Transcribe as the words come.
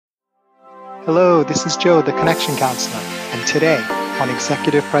Hello, this is Joe, the Connection Counselor, and today on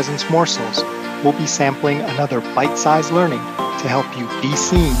Executive Presence Morsels, we'll be sampling another bite-sized learning to help you be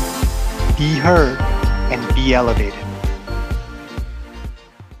seen, be heard, and be elevated.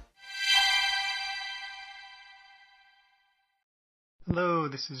 Hello,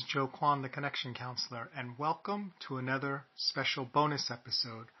 this is Joe Kwan, the Connection Counselor, and welcome to another special bonus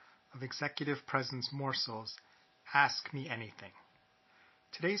episode of Executive Presence Morsels, Ask Me Anything.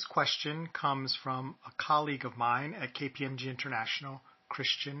 Today's question comes from a colleague of mine at KPMG International,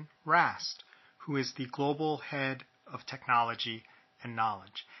 Christian Rast, who is the Global Head of Technology and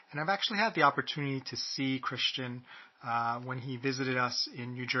Knowledge. And I've actually had the opportunity to see Christian when he visited us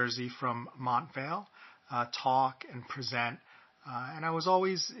in New Jersey from Montvale, talk and present. And I was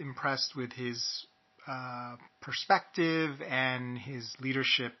always impressed with his perspective and his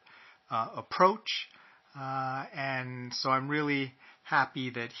leadership approach. And so I'm really happy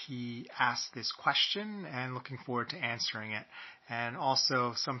that he asked this question and looking forward to answering it. And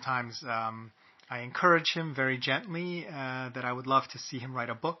also sometimes I encourage him very gently that I would love to see him write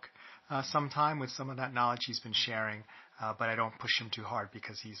a book sometime with some of that knowledge he's been sharing, but I don't push him too hard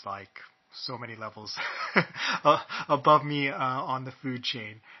because he's like so many levels above me on the food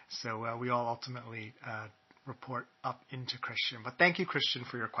chain. So we all ultimately report up into Christian. But thank you, Christian,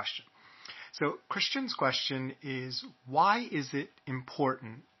 for your question. So Christian's question is, why is it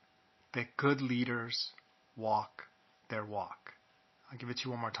important that good leaders walk their walk? I'll give it to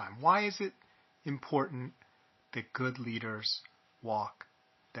you one more time. Why is it important that good leaders walk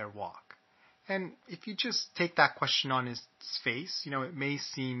their walk? And if you just take that question on its face, it may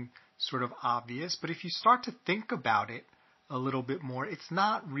seem sort of obvious, but if you start to think about it a little bit more, it's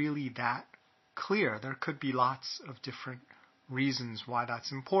not really that clear. There could be lots of different reasons why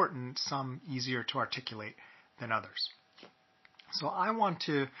that's important, some easier to articulate than others. So I want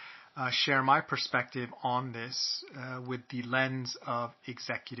to share my perspective on this with the lens of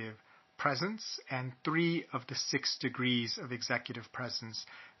executive presence and 3 of the 6 degrees of executive presence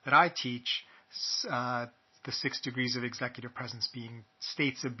that I teach, the 6 degrees of executive presence being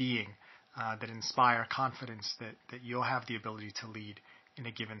states of being that inspire confidence that you'll have the ability to lead in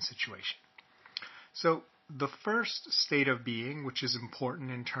a given situation. So the first state of being, which is important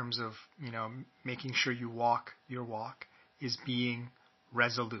in terms of, making sure you walk your walk, is being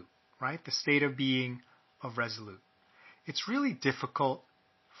resolute, right? The state of being of resolute. It's really difficult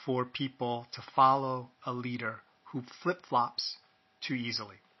for people to follow a leader who flip-flops too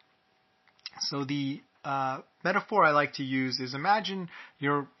easily. So the metaphor I like to use is, imagine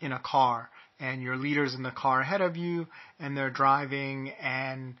you're in a car and your leader's in the car ahead of you and they're driving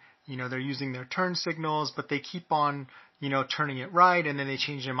and they're using their turn signals, but they keep on, turning it right, and then they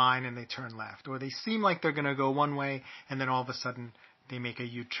change their mind and they turn left. Or they seem like they're going to go one way, and then all of a sudden they make a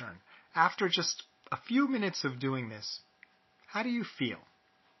U-turn. After just a few minutes of doing this, how do you feel?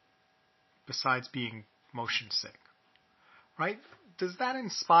 Besides being motion sick, right? Does that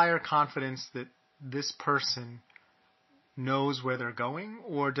inspire confidence that this person knows where they're going,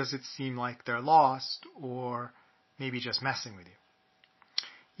 or does it seem like they're lost, or maybe just messing with you?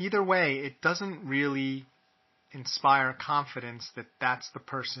 Either way, it doesn't really inspire confidence that that's the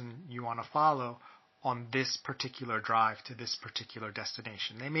person you want to follow on this particular drive to this particular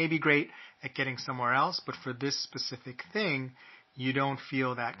destination. They may be great at getting somewhere else, but for this specific thing, you don't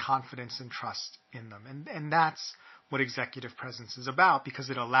feel that confidence and trust in them. And that's what executive presence is about, because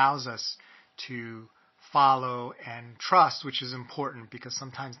it allows us to follow and trust, which is important because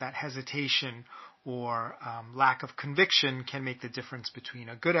sometimes that hesitation or lack of conviction can make the difference between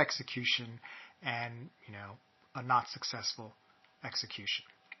a good execution and, a not successful execution.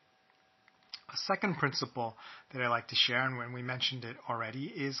 A second principle that I like to share, and when we mentioned it already,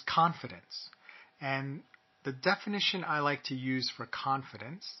 is confidence. And the definition I like to use for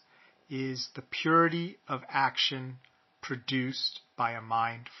confidence is the purity of action produced by a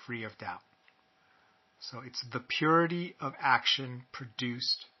mind free of doubt. So it's the purity of action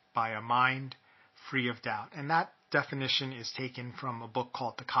produced by a mind free of doubt. And that definition is taken from a book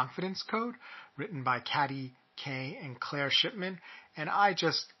called The Confidence Code, written by Katty Kay and Claire Shipman. And I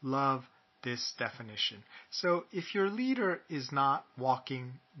just love this definition. So if your leader is not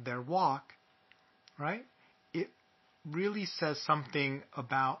walking their walk, right, it really says something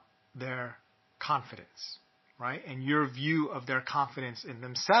about their confidence, right, and your view of their confidence in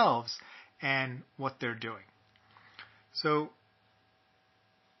themselves and what they're doing. So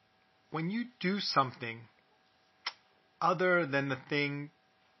when you do something other than the thing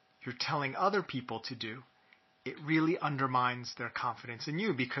you're telling other people to do, it really undermines their confidence in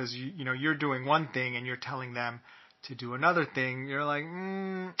you, because you're doing one thing and you're telling them to do another thing. You're like,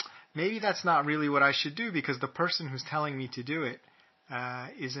 maybe that's not really what I should do because the person who's telling me to do it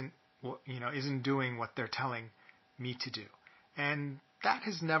isn't doing what they're telling me to do. And that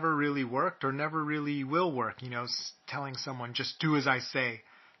has never really worked or never really will work, telling someone just do as I say,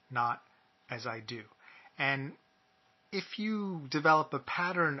 not as I do. And if you develop a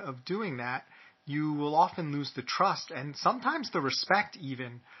pattern of doing that, you will often lose the trust and sometimes the respect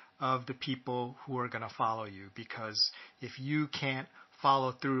even of the people who are going to follow you, because if you can't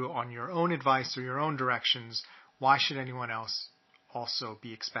follow through on your own advice or your own directions, why should anyone else also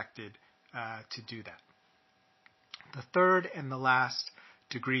be expected to do that? The third and the last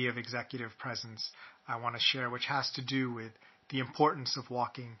degree of executive presence I want to share, which has to do with the importance of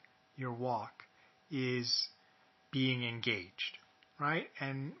walking your walk, is being engaged, right?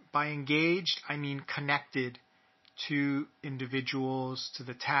 And by engaged, I mean connected to individuals, to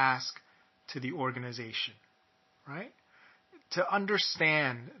the task, to the organization, right? To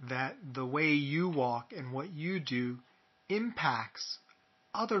understand that the way you walk and what you do impacts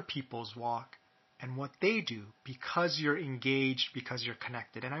other people's walk and what they do because you're engaged, because you're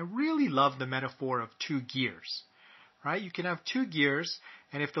connected. And I really love the metaphor of two gears, right? You can have two gears,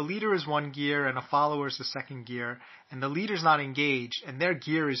 and if the leader is one gear and a follower is the second gear, and the leader's not engaged and their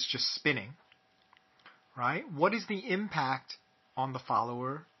gear is just spinning, right? What is the impact on the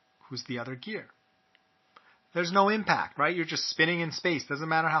follower who's the other gear? There's no impact, right? You're just spinning in space. Doesn't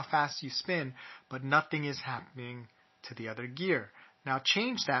matter how fast you spin, but nothing is happening to the other gear. Now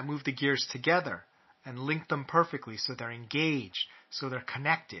change that, move the gears together and link them perfectly so they're engaged, so they're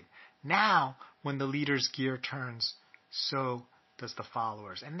connected. Now, when the leader's gear turns, so does the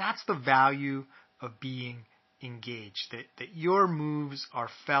followers. And that's the value of being engaged, that your moves are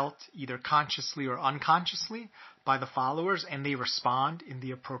felt either consciously or unconsciously by the followers and they respond in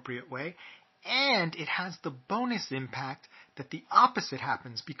the appropriate way. And it has the bonus impact that the opposite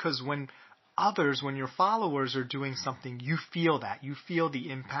happens, because when your followers are doing something, you feel that. You feel the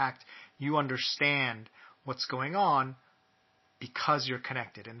impact. You understand what's going on because you're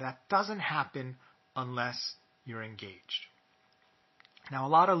connected. And that doesn't happen unless you're engaged. Now, a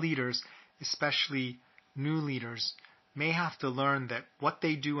lot of leaders, especially new leaders, may have to learn that what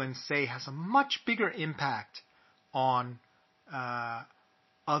they do and say has a much bigger impact on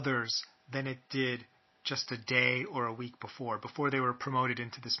others than it did just a day or a week before they were promoted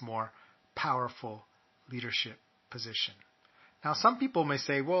into this more powerful leadership position. Now, some people may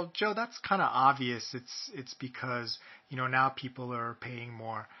say, well, Joe, that's kind of obvious. It's because, now people are paying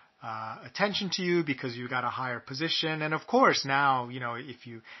more attention to you because you got a higher position. And of course, now, if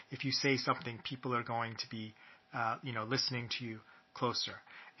you say something, people are going to be, listening to you closer.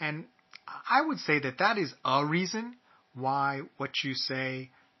 And I would say that is a reason why what you say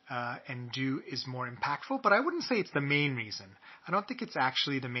and do is more impactful, but I wouldn't say it's the main reason. I don't think it's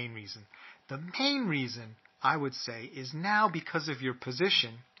actually the main reason. The main reason, I would say, is now because of your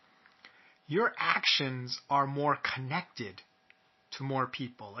position, your actions are more connected to more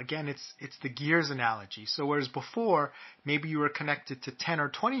people. Again, it's the gears analogy. So whereas before, maybe you were connected to 10 or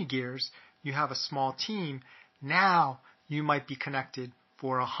 20 gears, you have a small team, now you might be connected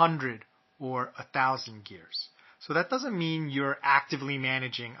for 100 or 1,000 gears. So that doesn't mean you're actively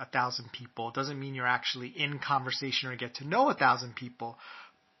managing 1,000 people. It doesn't mean you're actually in conversation or get to know 1,000 people.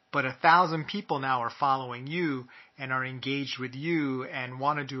 But 1,000 people now are following you and are engaged with you and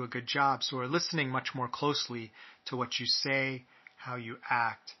want to do a good job. So are listening much more closely to what you say, how you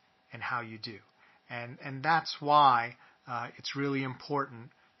act, and how you do. And that's why it's really important,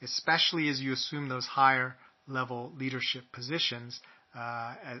 especially as you assume those higher level leadership positions,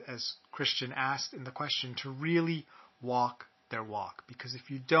 as Christian asked in the question, to really walk their walk. Because if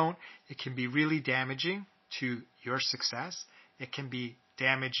you don't, it can be really damaging to your success. It can be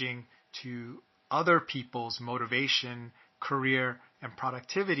damaging to other people's motivation, career, and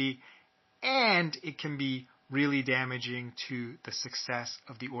productivity. And it can be really damaging to the success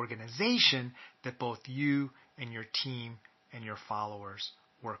of the organization that both you and your team and your followers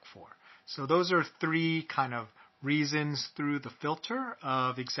work for. So those are three kind of reasons through the filter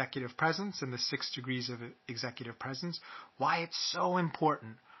of executive presence and the 6 degrees of executive presence why it's so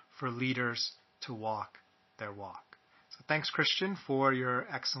important for leaders to walk their walk. So thanks, Christian, for your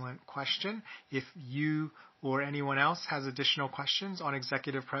excellent question. If you or anyone else has additional questions on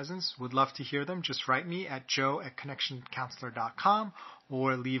executive presence, would love to hear them. Just write me at joe@connectioncounselor.com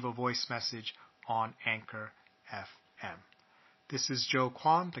or leave a voice message on Anchor FM. This is Joe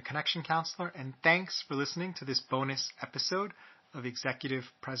Kwan, the Connection Counselor, and thanks for listening to this bonus episode of Executive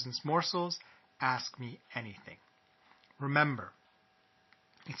Presence Morsels, Ask Me Anything. Remember,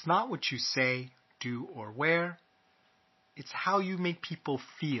 it's not what you say, do, or wear. It's how you make people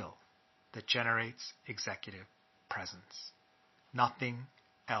feel that generates executive presence. Nothing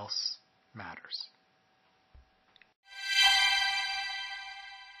else matters.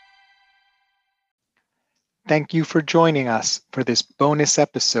 Thank you for joining us for this bonus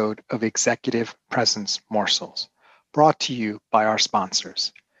episode of Executive Presence Morsels, brought to you by our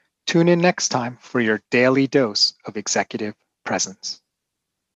sponsors. Tune in next time for your daily dose of executive presence.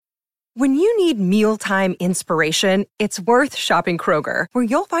 When you need mealtime inspiration, it's worth shopping Kroger, where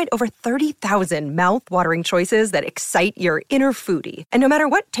you'll find over 30,000 mouth-watering choices that excite your inner foodie. And no matter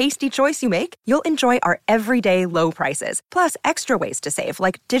what tasty choice you make, you'll enjoy our everyday low prices, plus extra ways to save,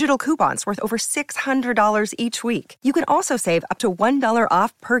 like digital coupons worth over $600 each week. You can also save up to $1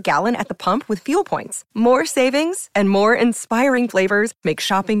 off per gallon at the pump with fuel points. More savings and more inspiring flavors make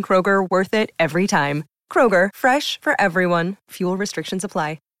shopping Kroger worth it every time. Kroger, fresh for everyone. Fuel restrictions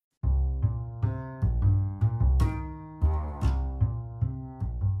apply.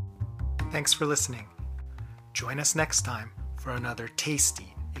 Thanks for listening. Join us next time for another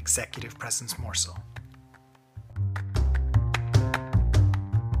tasty executive presence morsel.